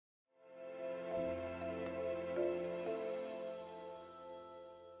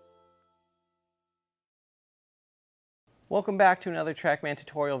Welcome back to another TrackMan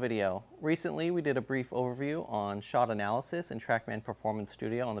tutorial video. Recently we did a brief overview on shot analysis in TrackMan Performance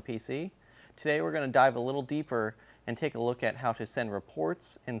Studio on the PC. Today we're going to dive a little deeper and take a look at how to send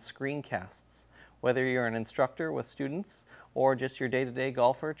reports and screencasts. Whether you're an instructor with students or just your day-to-day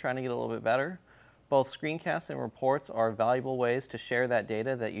golfer trying to get a little bit better, both screencasts and reports are valuable ways to share that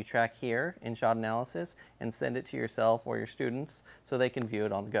data that you track here in shot analysis and send it to yourself or your students so they can view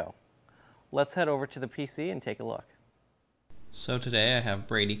it on the go. Let's head over to the PC and take a look. So today I have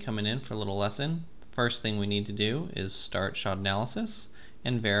Brady coming in for a little lesson. The first thing we need to do is start shot analysis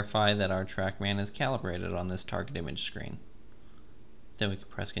and verify that our TrackMan is calibrated on this target image screen. Then we can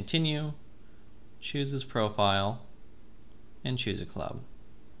press continue, choose his profile, and choose a club.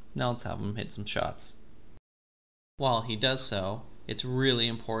 Now let's have him hit some shots. While he does so, it's really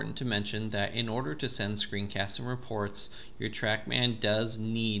important to mention that in order to send screencasts and reports, your TrackMan does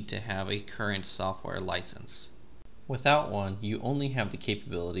need to have a current software license. Without one, you only have the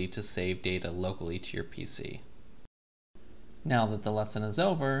capability to save data locally to your PC. Now that the lesson is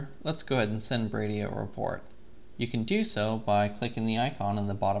over, let's go ahead and send Brady a report. You can do so by clicking the icon in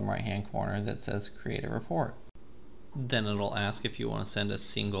the bottom right hand corner that says Create a Report. Then it'll ask if you want to send a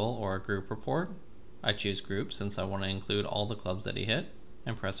single or a group report. I choose group since I want to include all the clubs that he hit,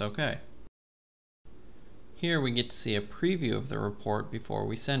 and press OK. Here we get to see a preview of the report before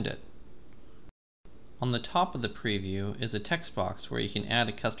we send it. On the top of the preview is a text box where you can add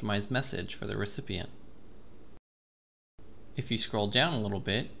a customized message for the recipient. If you scroll down a little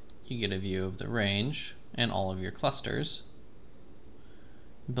bit, you get a view of the range and all of your clusters.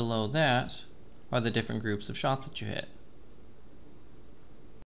 Below that are the different groups of shots that you hit.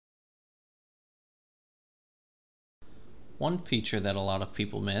 One feature that a lot of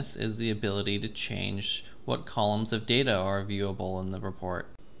people miss is the ability to change what columns of data are viewable in the report.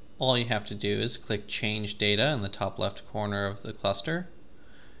 All you have to do is click Change Data in the top left corner of the cluster,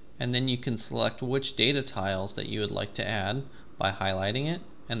 and then you can select which data tiles that you would like to add by highlighting it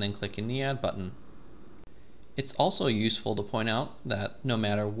and then clicking the Add button. It's also useful to point out that no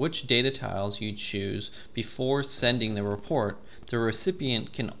matter which data tiles you choose before sending the report, the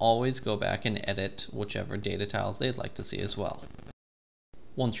recipient can always go back and edit whichever data tiles they'd like to see as well.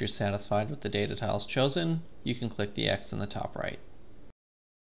 Once you're satisfied with the data tiles chosen, you can click the X in the top right.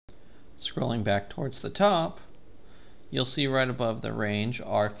 Scrolling back towards the top, you'll see right above the range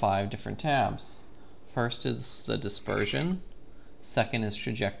are 5 different tabs. First is the dispersion, second is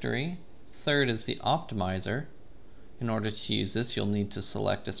trajectory, third is the optimizer. In order to use this, you'll need to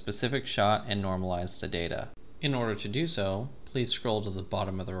select a specific shot and normalize the data. In order to do so, please scroll to the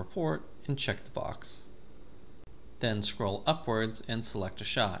bottom of the report and check the box. Then scroll upwards and select a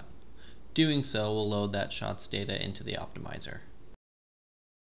shot. Doing so will load that shot's data into the optimizer.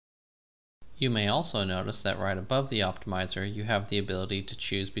 You may also notice that right above the optimizer you have the ability to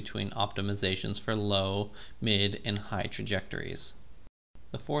choose between optimizations for low, mid, and high trajectories.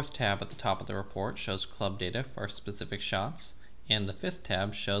 The fourth tab at the top of the report shows club data for specific shots, and the fifth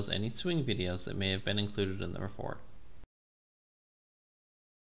tab shows any swing videos that may have been included in the report.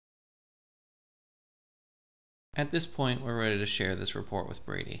 At this point, we're ready to share this report with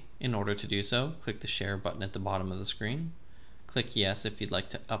Brady. In order to do so, click the Share button at the bottom of the screen. Click Yes if you'd like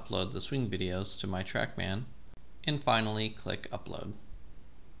to upload the swing videos to my TrackMan, and finally click Upload.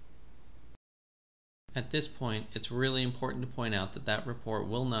 At this point, it's really important to point out that that report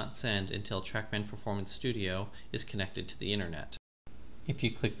will not send until TrackMan Performance Studio is connected to the internet. If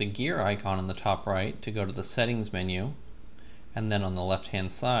you click the gear icon in the top right to go to the Settings menu, and then on the left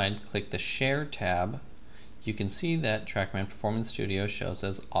hand side click the Share tab, you can see that TrackMan Performance Studio shows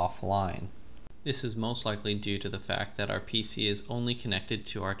as offline. This is most likely due to the fact that our PC is only connected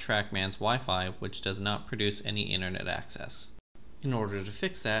to our TrackMan's Wi-Fi, which does not produce any internet access. In order to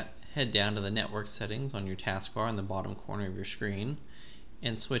fix that, head down to the network settings on your taskbar in the bottom corner of your screen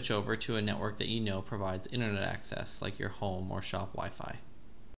and switch over to a network that you know provides internet access, like your home or shop Wi-Fi.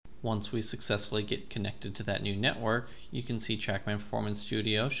 Once we successfully get connected to that new network, you can see TrackMan Performance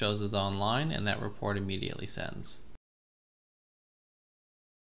Studio shows as online and that report immediately sends.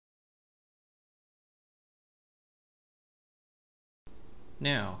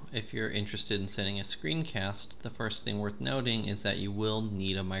 Now, if you're interested in sending a screencast, the first thing worth noting is that you will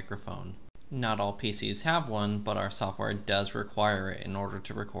need a microphone. Not all PCs have one, but our software does require it in order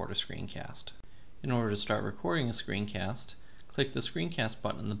to record a screencast. In order to start recording a screencast, click the Screencast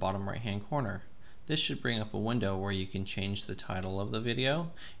button in the bottom right hand corner. This should bring up a window where you can change the title of the video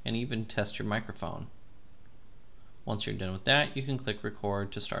and even test your microphone. Once you're done with that, you can click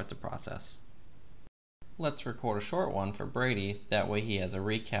Record to start the process. Let's record a short one for Brady, that way he has a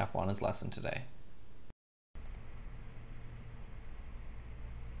recap on his lesson today.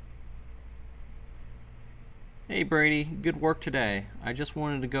 Hey Brady, good work today. I just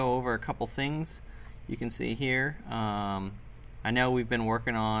wanted to go over a couple things. You can see here, I know we've been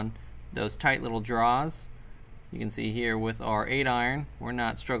working on those tight little draws. You can see here with our 8-iron, we're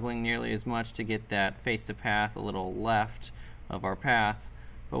not struggling nearly as much to get that face to path a little left of our path.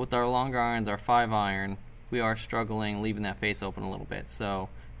 But with our longer irons, our 5-iron, we are struggling leaving that face open a little bit. So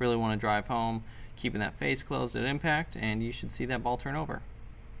really want to drive home, keeping that face closed at impact, and you should see that ball turn over.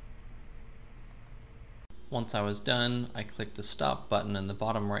 Once I was done, I clicked the stop button in the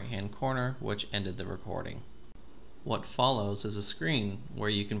bottom right hand corner, which ended the recording. What follows is a screen where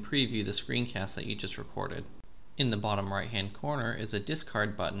you can preview the screencast that you just recorded. In the bottom right hand corner is a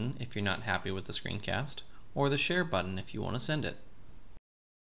discard button if you're not happy with the screencast, or the share button if you want to send it.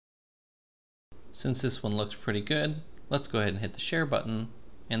 Since this one looks pretty good, let's go ahead and hit the share button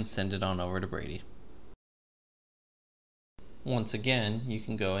and send it on over to Brady. Once again, you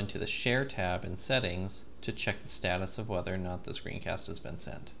can go into the Share tab in Settings to check the status of whether or not the screencast has been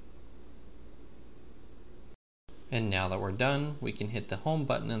sent. And now that we're done, we can hit the Home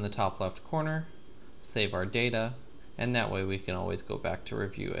button in the top left corner, save our data, and that way we can always go back to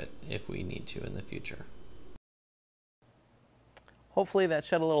review it if we need to in the future. Hopefully that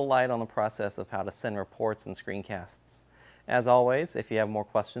shed a little light on the process of how to send reports and screencasts. As always, if you have more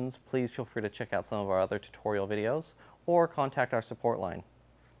questions, please feel free to check out some of our other tutorial videos or contact our support line.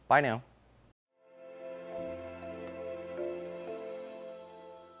 Bye now.